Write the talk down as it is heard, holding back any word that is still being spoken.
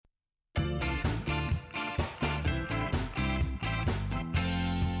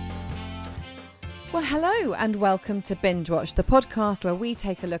Well, hello and welcome to Binge Watch, the podcast where we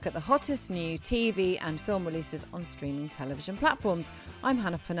take a look at the hottest new TV and film releases on streaming television platforms. I'm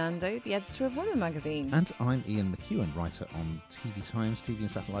Hannah Fernando, the editor of Women magazine. And I'm Ian McEwan, writer on TV Times, TV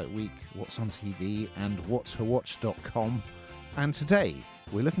and Satellite Week, What's on TV and whattowatch.com. And today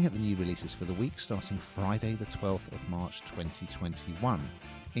we're looking at the new releases for the week starting Friday the 12th of March 2021,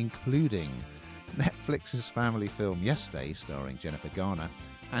 including Netflix's family film Yesterday starring Jennifer Garner,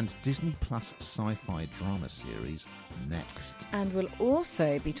 and Disney Plus sci-fi drama series Next. And we'll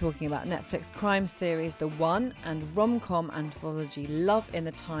also be talking about Netflix crime series The One and rom-com anthology Love in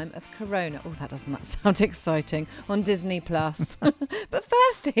the Time of Corona. Oh, that sound exciting, on Disney Plus. But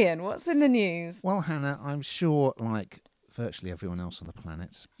first, Ian, what's in the news? Well, Hannah, I'm sure, like virtually everyone else on the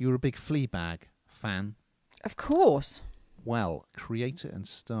planet, you're a big Fleabag fan. Of course. Well, creator and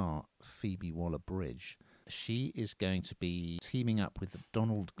star Phoebe Waller-Bridge, she is going to be teaming up with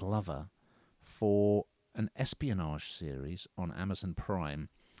Donald Glover for an espionage series on Amazon Prime.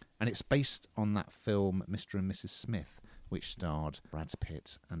 And it's based on that film Mr. and Mrs. Smith, which starred Brad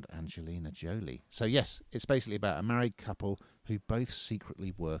Pitt and Angelina Jolie. So yes, it's basically about a married couple who both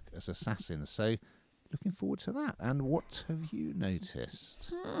secretly work as assassins. So looking forward to that. And what have you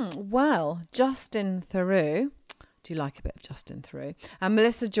noticed? Well, Justin Theroux, do you like a bit of Justin Theroux? And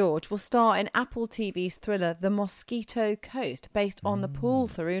Melissa George will star in Apple TV's thriller The Mosquito Coast, based on the Paul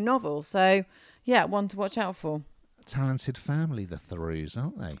Theroux novel. So, yeah, one to watch out for. Talented family, the Therouxs,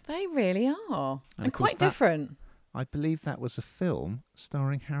 aren't they? They really are. And quite different. I believe that was a film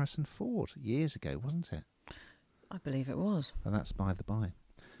starring Harrison Ford years ago, wasn't it? I believe it was. And that's by the by.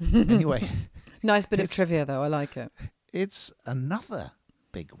 Anyway. Nice bit of trivia, though. I like it. It's another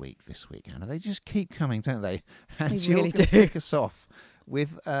big week this week, Hannah. They just keep coming, don't they? And they really do. Kick us off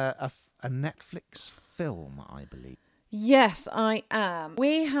with a Netflix film, I believe. Yes, I am.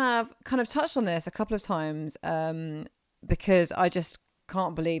 We have kind of touched on this a couple of times because I just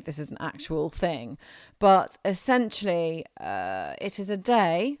can't believe this is an actual thing. But essentially, it is a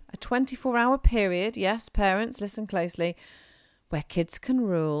day, a 24-hour period. Yes, parents, listen closely, where kids can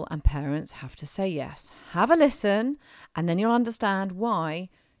rule and parents have to say yes. Have a listen, and then you'll understand why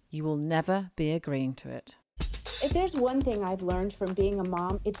you will never be agreeing to it. If there's one thing I've learned from being a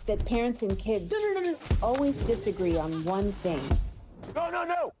mom, it's that parents and kids always disagree on one thing.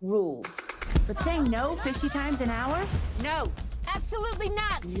 No. Rules. But saying no 50 times an hour? No, absolutely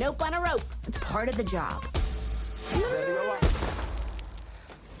not. Nope on a rope. It's part of the job.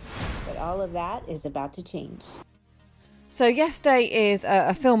 But all of that is about to change. So Yesterday is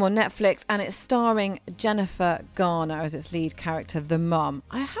a film on Netflix, and it's starring Jennifer Garner as its lead character, the mum.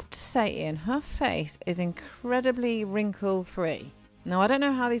 I have to say, Ian, her face is incredibly wrinkle-free. Now, I don't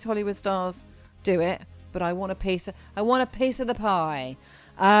know how these Hollywood stars do it, but I want a piece of the pie.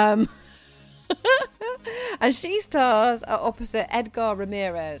 And she stars opposite Edgar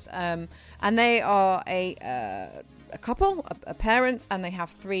Ramirez, and they are a couple, parents, and they have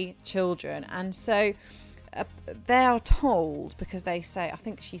 3 children. And so they are told, because they say, I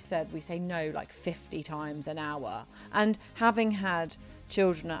think she said, we say no like 50 times an hour. And having had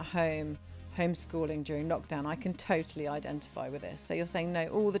children at home, homeschooling during lockdown, I can totally identify with this. So you're saying no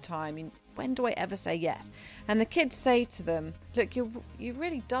all the time. When do I ever say yes? And the kids say to them, look, you're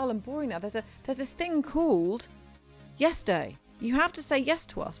really dull and boring now. There's this thing called Yes Day. You have to say yes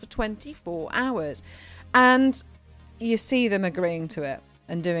to us for 24 hours. And you see them agreeing to it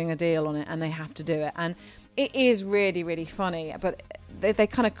and doing a deal on it, and they have to do it. And it is really, really funny, but they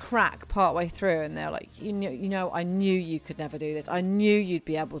kind of crack partway through, and they're like, you know, I knew you could never do this. I knew you'd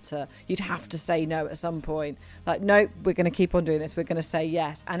have to say no at some point. Like, no, we're going to keep on doing this. We're going to say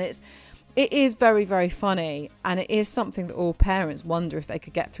yes. And it is very, very funny, and it is something that all parents wonder if they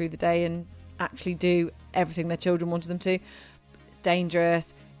could get through the day and actually do everything their children wanted them to. It's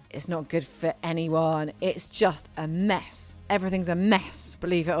dangerous. It's not good for anyone. It's just a mess. Everything's a mess,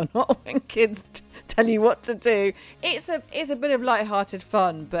 believe it or not, when kids tell you what to do. It's a bit of light-hearted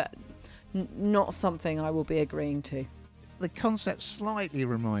fun, but not something I will be agreeing to. The concept slightly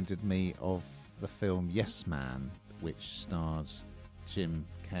reminded me of the film Yes Man, which stars Jim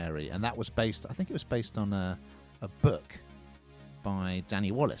Carrey, and that was based on a book by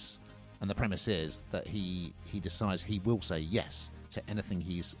Danny Wallace. And the premise is that he decides he will say yes to anything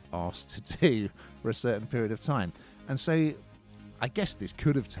he's asked to do for a certain period of time. And so I guess this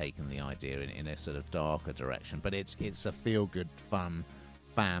could have taken the idea in a sort of darker direction, but it's a feel-good, fun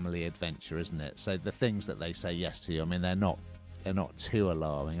family adventure, isn't it? So the things that they say yes to, I mean, they're not too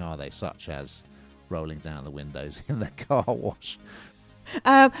alarming, are they? Such as rolling down the windows in the car wash.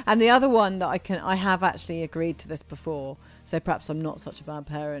 And the other one that I have actually agreed to this before, so perhaps I'm not such a bad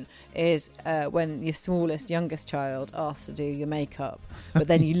parent, is when your youngest child asks to do your makeup, but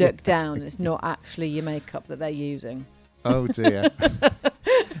then you look down and it's not actually your makeup that they're using. Oh dear.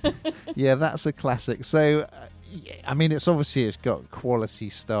 Yeah, that's a classic. So, I mean, it's got quality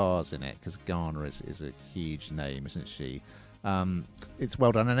stars in it because Garner is a huge name, isn't she? It's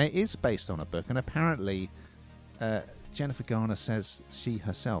well done, and it is based on a book, and apparently Jennifer Garner says she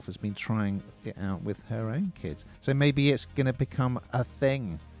herself has been trying it out with her own kids. So maybe it's going to become a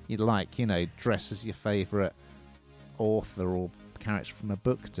thing. You'd like, dress as your favourite author or character from a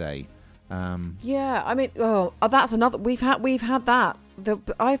book day. Yeah, I mean, that's another. We've had that.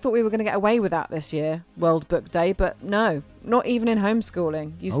 I thought we were going to get away with that this year, World Book Day, but no, not even in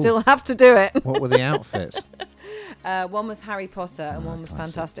homeschooling. You still have to do it. What were the outfits? One was Harry Potter and one was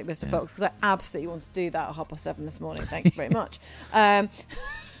classic. Fantastic Mr. Fox, because I absolutely want to do that at 7:30 this morning. Thank you very much.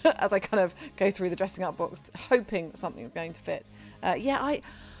 As I kind of go through the dressing up box, hoping something's going to fit.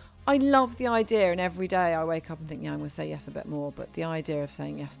 I love the idea, and every day I wake up and think, I'm going to say yes a bit more, but the idea of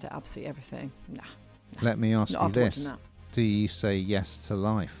saying yes to absolutely everything, nah. Let me ask you this. Do you say yes to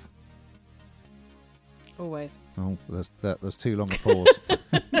life? Always. Oh, there's too long a pause.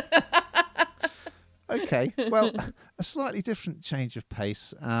 Okay, well, a slightly different change of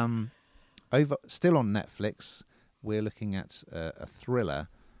pace. Still on Netflix, we're looking at a thriller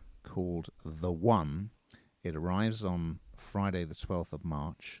called The One. It arrives on Friday the 12th of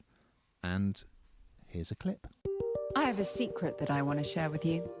March, and here's a clip. I have a secret that I want to share with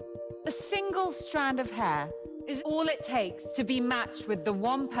you. A single strand of hair is all it takes to be matched with the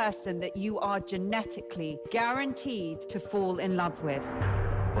one person that you are genetically guaranteed to fall in love with.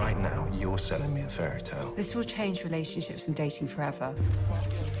 Right now, you're selling me a fairy tale. This will change relationships and dating forever.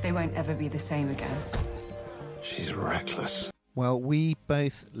 They won't ever be the same again. She's reckless. Well, we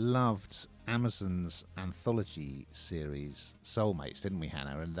both loved Amazon's anthology series Soulmates, didn't we,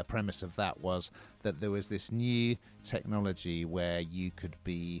 Hannah? And the premise of that was that there was this new technology where you could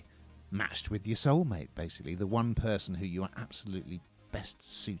be matched with your soulmate, basically, the one person who you are absolutely best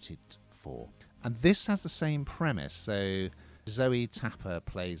suited for. And this has the same premise. So Zoe Tapper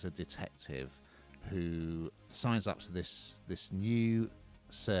plays a detective who signs up to this new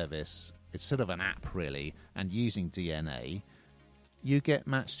service. It's sort of an app, really, and using DNA, you get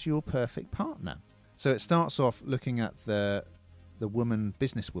matched to your perfect partner. So it starts off looking at the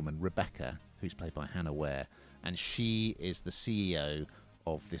businesswoman, Rebecca, who's played by Hannah Ware, and she is the CEO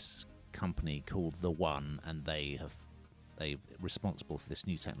of this company called The One, and they're responsible for this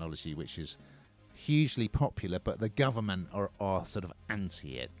new technology, which is hugely popular, but the government are sort of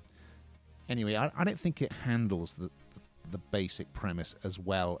anti it. Anyway, I don't think it handles the basic premise as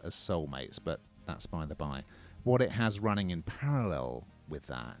well as Soulmates, but that's by the by. What it has running in parallel with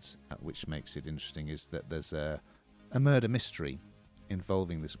that, which makes it interesting, is that there's a murder mystery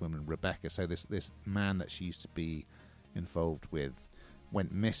involving this woman, Rebecca. So this man that she used to be involved with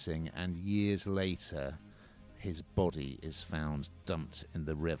went missing, and years later his body is found dumped in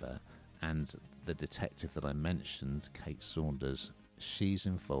the river, and the detective that I mentioned, Kate Saunders, she's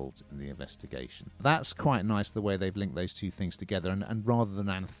involved in the investigation. That's quite nice, the way they've linked those two things together, and rather than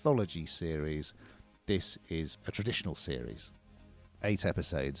an anthology series, this is a traditional series, 8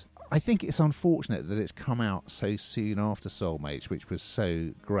 episodes. I think it's unfortunate that it's come out so soon after Soulmates, which was so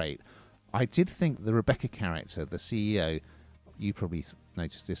great. I did think the Rebecca character, the CEO, you probably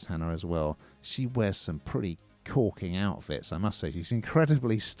noticed this, Hannah, as well, she wears some pretty corking outfits, I must say. She's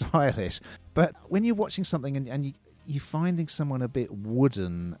incredibly stylish. But when you're watching something and you're finding someone a bit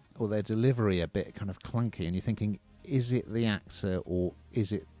wooden, or their delivery a bit kind of clunky, and you're thinking, is it the actor, or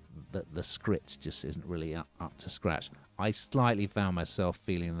is it that the script just isn't really up to scratch? I slightly found myself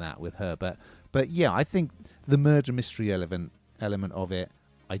feeling that with her, but yeah, I think the murder mystery element of it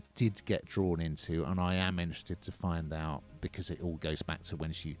I did get drawn into, and I am interested to find out, because it all goes back to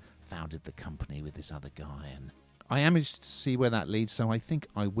when she founded the company with this other guy, and I am interested to see where that leads, so I think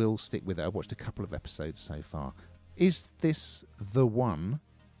I will stick with it. I've watched a couple of episodes so far. Is this the one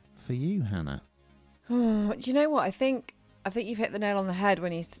for you, Hannah? Do you know what? I think you've hit the nail on the head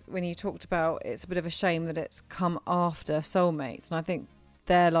when you talked about it's a bit of a shame that it's come after Soulmates, and I think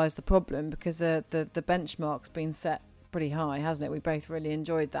there lies the problem, because the benchmark's been set pretty high, hasn't it? We both really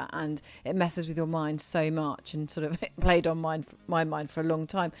enjoyed that, and it messes with your mind so much, and sort of it played on my mind for a long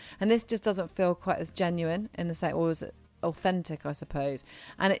time. And this just doesn't feel quite as genuine in the same, or as authentic, I suppose.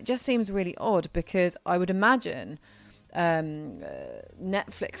 And it just seems really odd, because I would imagine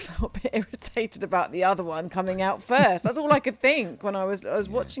Netflix felt a bit irritated about the other one coming out first. That's all I could think when I was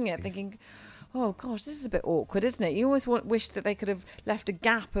watching it, thinking, oh gosh, this is a bit awkward, isn't it? You always wish that they could have left a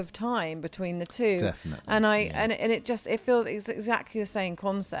gap of time between the two. Definitely. And it feels it's exactly the same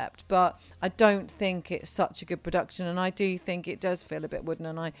concept, but I don't think it's such a good production, and I do think it does feel a bit wooden,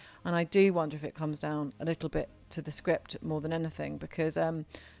 and I do wonder if it comes down a little bit to the script more than anything, because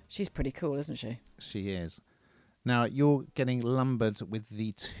she's pretty cool, isn't she? She is. Now, you're getting lumbered with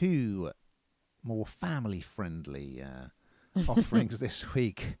the two more family-friendly offerings this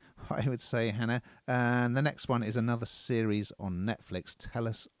week, I would say, Hannah. And the next one is another series on Netflix. Tell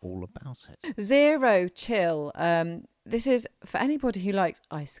us all about it. Zero Chill. This is for anybody who likes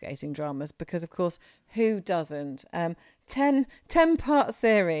ice skating dramas, because, of course, who doesn't? 10-part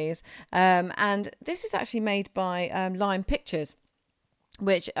series. And this is actually made by Lion Pictures,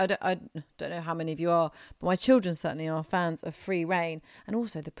 which I don't know how many of you are, but my children certainly are fans of Free Rein, and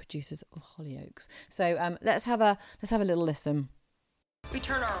also the producers of Hollyoaks. So let's have a little listen. We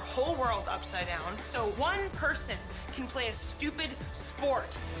turn our whole world upside down so one person can play a stupid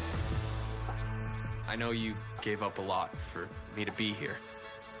sport. I know you gave up a lot for me to be here.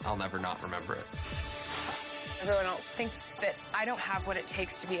 I'll never not remember it. Everyone else thinks that I don't have what it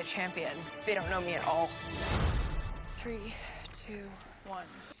takes to be a champion. They don't know me at all. 3, 2, 1.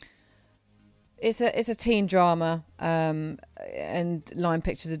 It's a teen drama, and Lion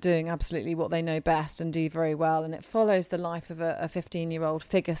Pictures are doing absolutely what they know best and do very well. And it follows the life of a 15-year-old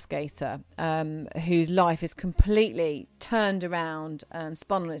figure skater whose life is completely turned around and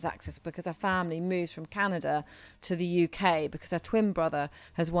spun on its axis because her family moves from Canada to the UK because her twin brother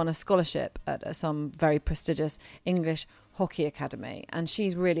has won a scholarship at some very prestigious English hockey academy. And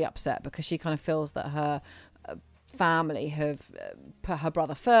she's really upset because she kind of feels that her family have put her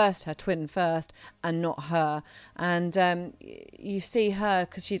brother first, her twin first, and not her. And you see her,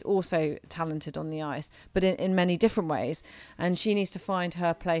 because she's also talented on the ice, but in many different ways, and she needs to find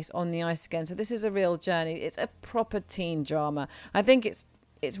her place on the ice again. So this is a real journey. It's a proper teen drama. I think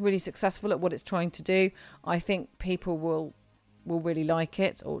it's really successful at what it's trying to do. I think people will really like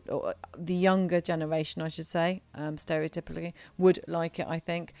it, or the younger generation, I should say, stereotypically would like it, I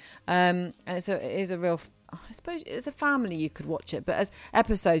think. And it is a real, I suppose, as a family you could watch it, but as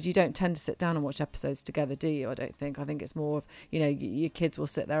episodes you don't tend to sit down and watch episodes together, do you? I don't think. I think it's more of, your kids will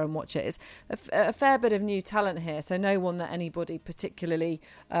sit there and watch it. It's a fair bit of new talent here, so no one that anybody particularly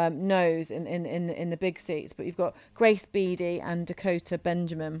knows in the big seats, but you've got Grace Beedy and Dakota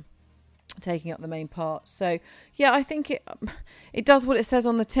Benjamin taking up the main part. So yeah, I think it does what it says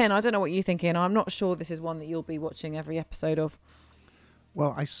on the tin. I don't know what you think, Ian. I'm not sure this is one that you'll be watching every episode of.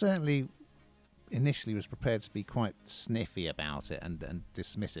 Well, I certainly initially was prepared to be quite sniffy about it and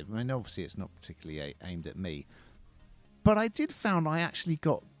dismissive. I mean, obviously it's not particularly aimed at me, but I did found I actually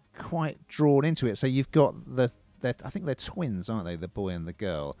got quite drawn into it. So you've got I think they're twins, aren't they, the boy and the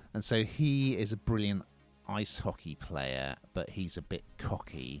girl? And so he is a brilliant ice hockey player, but he's a bit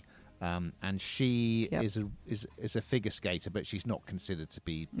cocky. And she is a figure skater, but she's not considered to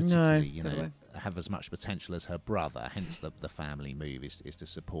be particularly, have as much potential as her brother. Hence, the family move is to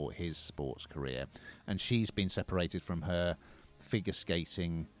support his sports career. And she's been separated from her figure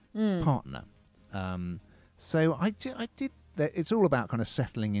skating partner. So I did. It's all about kind of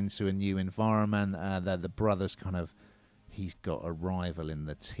settling into a new environment. The brother's he's got a rival in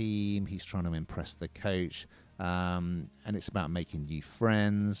the team. He's trying to impress the coach. And it's about making new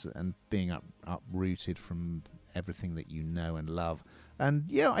friends and being uprooted from everything that you know and love. And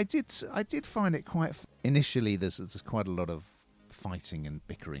yeah, I did find it quite. Initially, there's quite a lot of fighting and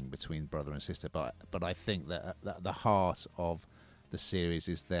bickering between brother and sister, but I think that the heart of the series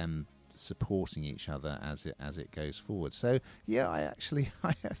is them supporting each other as it goes forward. So yeah,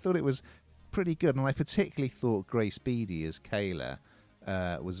 I thought it was pretty good, and I particularly thought Grace Beedy as Kayla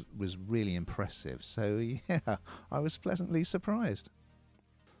was really impressive. So yeah, I was pleasantly surprised.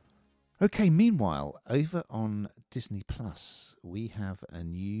 Okay, meanwhile, over on Disney Plus, we have a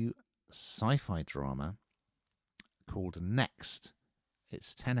new sci-fi drama called Next.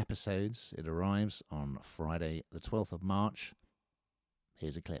 It's 10 episodes. It arrives on Friday, the 12th of March.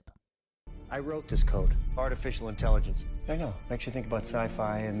 Here's a clip. I wrote this code. Artificial intelligence. I know. Makes you think about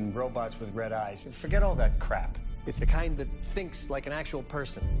sci-fi and robots with red eyes. Forget all that crap. It's the kind that thinks like an actual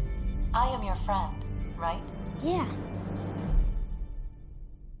person. I am your friend, right? Yeah.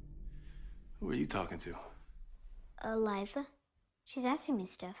 Who are you talking to? Eliza. She's asking me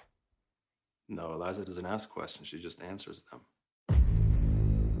stuff. No, Eliza doesn't ask questions. She just answers them.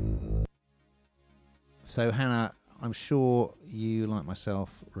 So, Hannah, I'm sure you, like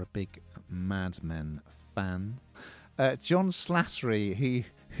myself, are a big Mad Men fan. John Slattery,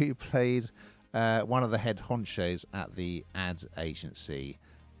 who played one of the head honchos at the ad agency,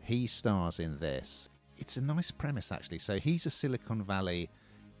 he stars in this. It's a nice premise, actually. So he's a Silicon Valley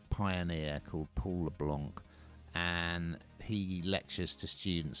pioneer called Paul LeBlanc, and he lectures to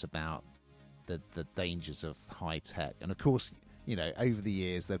students about the dangers of high tech. And of course, you know, over the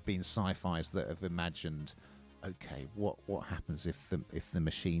years there have been sci-fis that have imagined, okay, what happens if the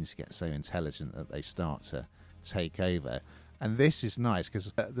machines get so intelligent that they start to take over? And this is nice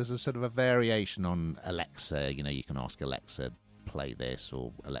because there's a sort of a variation on Alexa. You know, you can ask Alexa, play this,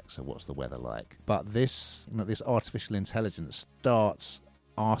 or Alexa, what's the weather like? But this, you know, this artificial intelligence starts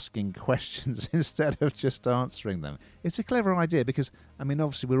asking questions instead of just answering them. It's a clever idea because, I mean,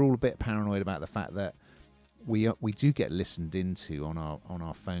 obviously we're all a bit paranoid about the fact that we do get listened into on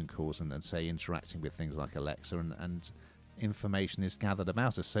our phone calls and say interacting with things like Alexa, and information is gathered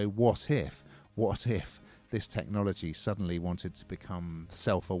about us. So what if this technology suddenly wanted to become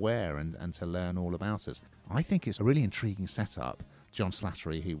self-aware and to learn all about us? I think it's a really intriguing setup. John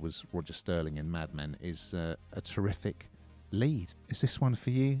Slattery, who was Roger Sterling in Mad Men, is a terrific lead. Is this one for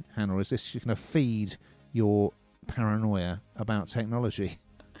you, Hannah, or is this going to feed your paranoia about technology?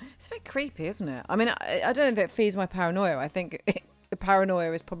 It's a bit creepy, isn't it? I mean, I don't know if it feeds my paranoia. I think the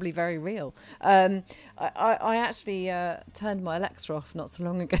paranoia is probably very real. I actually turned my Alexa off not so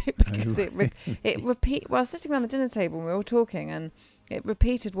long ago because it repeat. Well, I was sitting around the dinner table and we were all talking, and it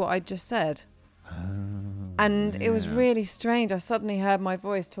repeated what I just said. And it was really strange. I suddenly heard my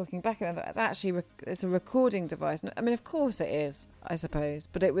voice talking back. And it's actually it's a recording device. I mean, of course it is, I suppose.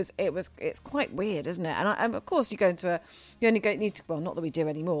 But it's quite weird, isn't it? And of course you only need to, well, not that we do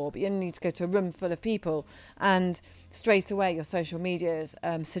anymore, but you only need to go to a room full of people, and straight away your social media is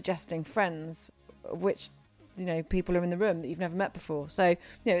suggesting friends, which, you know, people are in the room that you've never met before. So,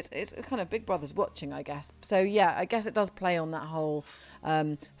 you know, it's kind of Big Brother's watching, I guess. So yeah, I guess it does play on that whole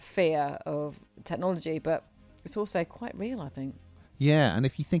fear of technology, but it's also quite real, I think. Yeah, and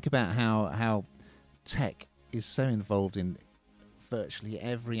if you think about how tech is so involved in virtually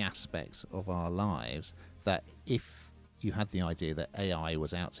every aspect of our lives, that if you had the idea that AI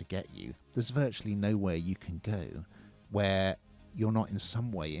was out to get you, there's virtually nowhere you can go where you're not in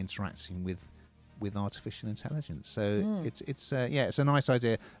some way interacting with artificial intelligence. So it's a nice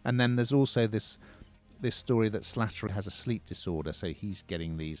idea. And then there's also this story that Slattery has a sleep disorder, so he's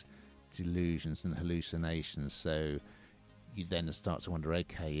getting these delusions and hallucinations. So you then start to wonder,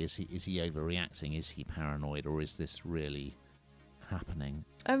 okay, is he overreacting? Is he paranoid, or is this really happening?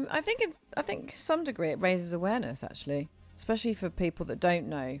 I think to some degree it raises awareness, actually, especially for people that don't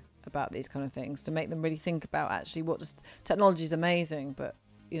know about these kind of things, to make them really think about actually what technology is amazing, but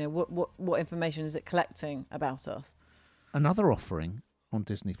you know, what information is it collecting about us? Another offering on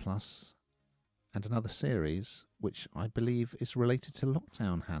Disney Plus, and another series which I believe is related to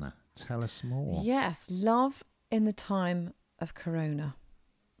lockdown. Hannah, tell us more. Yes, Love in the Time of Corona.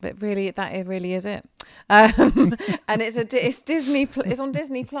 But really, it really is it. And it's Disney. It's on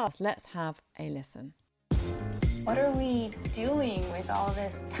Disney Plus. Let's have a listen. What are we doing with all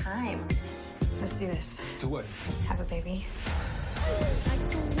this time? Let's do this. Do what? Have a baby.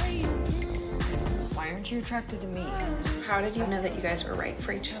 Why aren't you attracted to me? How did you know that you guys were right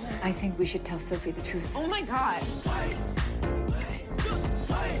for each other? I think we should tell Sophie the truth. Oh my God.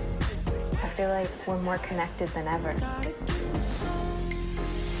 I feel like we're more connected than ever.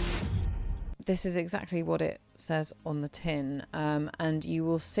 This is exactly what it says on the tin, and you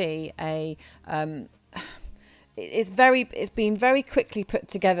will see a. It's been very quickly put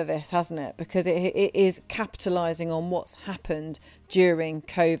together, this, hasn't it? Because it is capitalising on what's happened during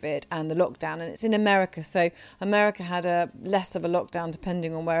COVID and the lockdown, and it's in America. So America had a less of a lockdown,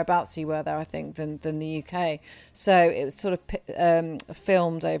 depending on whereabouts you were there, I think, than the UK. So it was sort of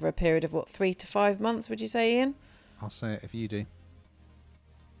filmed over a period of 3 to 5 months. Would you say, Ian? I'll say it if you do.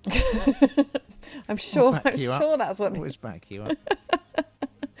 I'm sure that's what. Always back you up.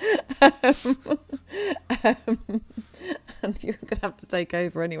 And you're going to have to take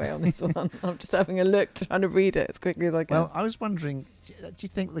over anyway on this one. I'm just having a look, trying to read it as quickly as I can. Well, I was wondering, do you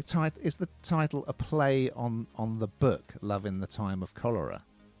think the title a play on the book Love in the Time of Cholera?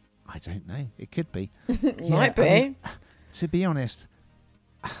 I don't know. It could be. Might be. I mean, to be honest,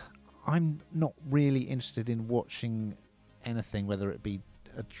 I'm not really interested in watching anything, whether it be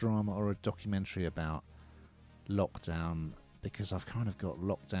a drama or a documentary about lockdown, because I've kind of got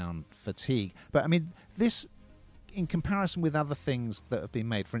lockdown fatigue. But I mean, this, in comparison with other things that have been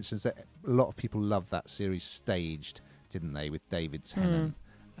made, for instance, a lot of people loved that series Staged, didn't they, with David Tennant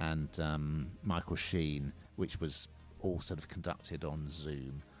and Michael Sheen, which was all sort of conducted on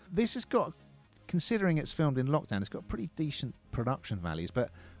Zoom. This has got, considering it's filmed in lockdown, it's got pretty decent production values, but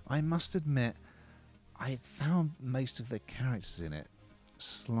I must admit, I found most of the characters in it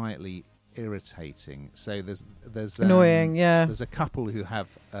slightly irritating. So there's annoying. Yeah. There's a couple who have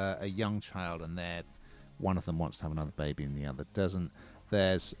a young child, and one of them wants to have another baby, and the other doesn't.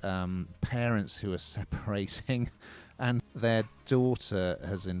 There's parents who are separating, and their daughter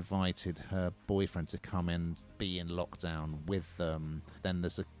has invited her boyfriend to come and be in lockdown with them. Then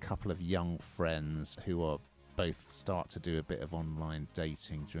there's a couple of young friends who are both start to do a bit of online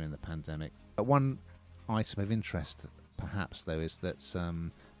dating during the pandemic. One item of interest, perhaps, though, is that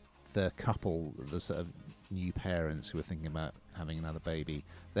the couple, the sort of new parents who are thinking about having another baby,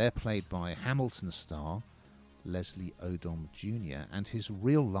 they're played by Hamilton star Leslie Odom Jr. and his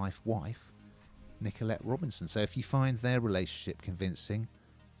real-life wife, Nicolette Robinson. So if you find their relationship convincing,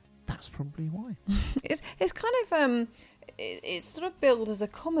 that's probably why. It's kind of it's sort of billed as a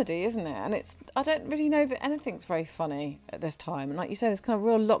comedy, isn't it? And I don't really know that anything's very funny at this time. And like you say, there's kind of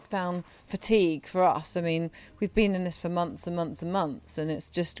real lockdown fatigue for us. I mean, we've been in this for months and months and months, and it's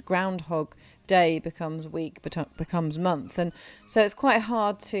just Groundhog Day becomes week, becomes month, and so it's quite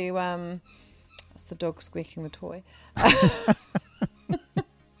hard to. That's the dog squeaking the toy.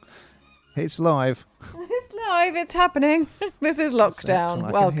 It's live. It's live. It's happening. This is lockdown.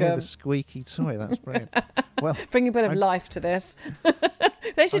 I Welcome. can hear the squeaky toy. That's brilliant. Well, bring a bit of life to this.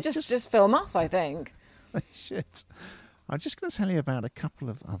 They should just film us, I think. They should. I'm just going to tell you about a couple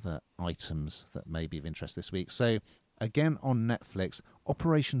of other items that may be of interest this week. So, again on Netflix,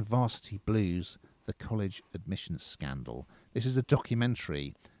 Operation Varsity Blues, the college admissions scandal. This is a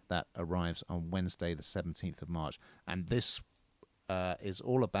documentary that arrives on Wednesday, the 17th of March. And this is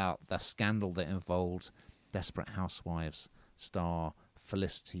all about the scandal that involved Desperate Housewives star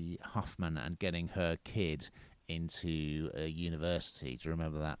Felicity Huffman and getting her kid into a university. Do you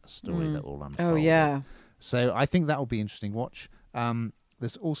remember that story that all unfolded? Oh, yeah. So I think that will be interesting watch.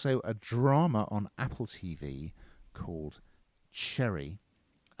 There's also a drama on Apple TV called Cherry.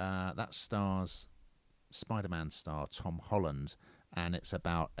 That stars Spider-Man star Tom Holland, and it's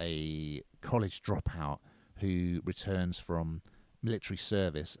about a college dropout who returns from military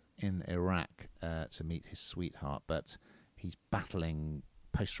service in Iraq to meet his sweetheart, but he's battling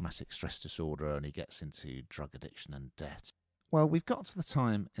post-traumatic stress disorder and he gets into drug addiction and debt. Well, we've got to the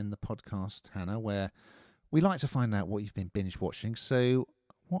time in the podcast, Hannah, where we like to find out what you've been binge watching. So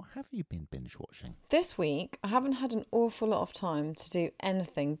what have you been binge watching? This week, I haven't had an awful lot of time to do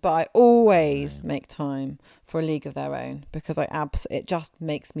anything, but I always make time for A League of Their Own because it just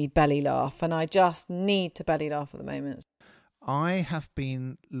makes me belly laugh, and I just need to belly laugh at the moment. I have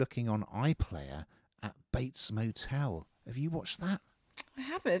been looking on iPlayer at Bates Motel. Have you watched that? I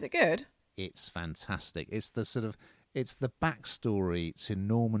haven't. Is it good? It's fantastic. It's the backstory to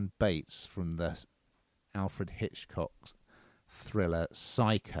Norman Bates from the Alfred Hitchcock thriller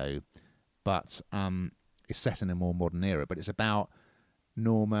Psycho, but it's set in a more modern era. But it's about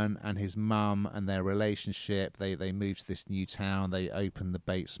Norman and his mum and their relationship. They move to this new town. They open the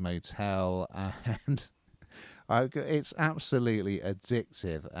Bates Motel, and it's absolutely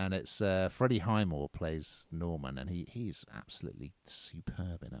addictive. And it's Freddie Highmore plays Norman, and he's absolutely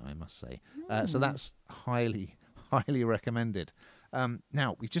superb in it, I must say. So that's highly recommended.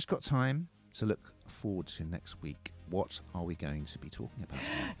 Now we've just got time to look forward to next week. What are we going to be talking about?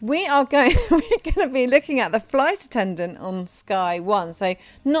 We're going to be looking at The Flight Attendant on Sky One. So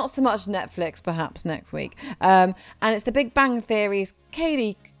not so much Netflix, perhaps next week. And it's The Big Bang Theory's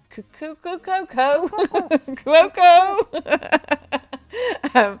Katie Cuoco,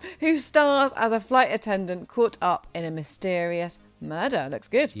 who stars as a flight attendant caught up in a mysterious murder. Looks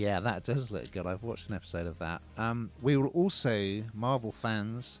good. Yeah, that does look good. I've watched an episode of that. We will also, Marvel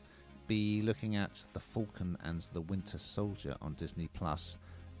fans, be looking at The Falcon and the Winter Soldier on Disney Plus,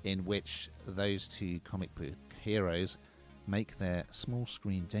 in which those two comic book heroes make their small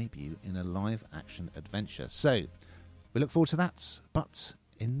screen debut in a live action adventure. So we look forward to that, but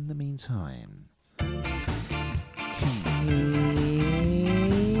in the meantime,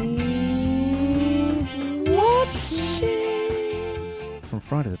 from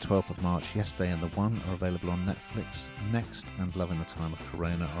Friday the 12th of March, Yesterday and The One are available on Netflix. Next and Love in the Time of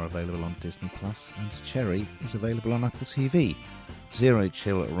Corona are available on Disney Plus, and Cherry is available on Apple TV. Zero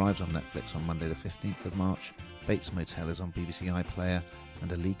Chill arrives on Netflix on Monday the 15th of March. Bates Motel is on BBC iPlayer,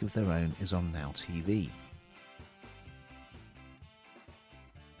 and A League of Their Own is on Now TV.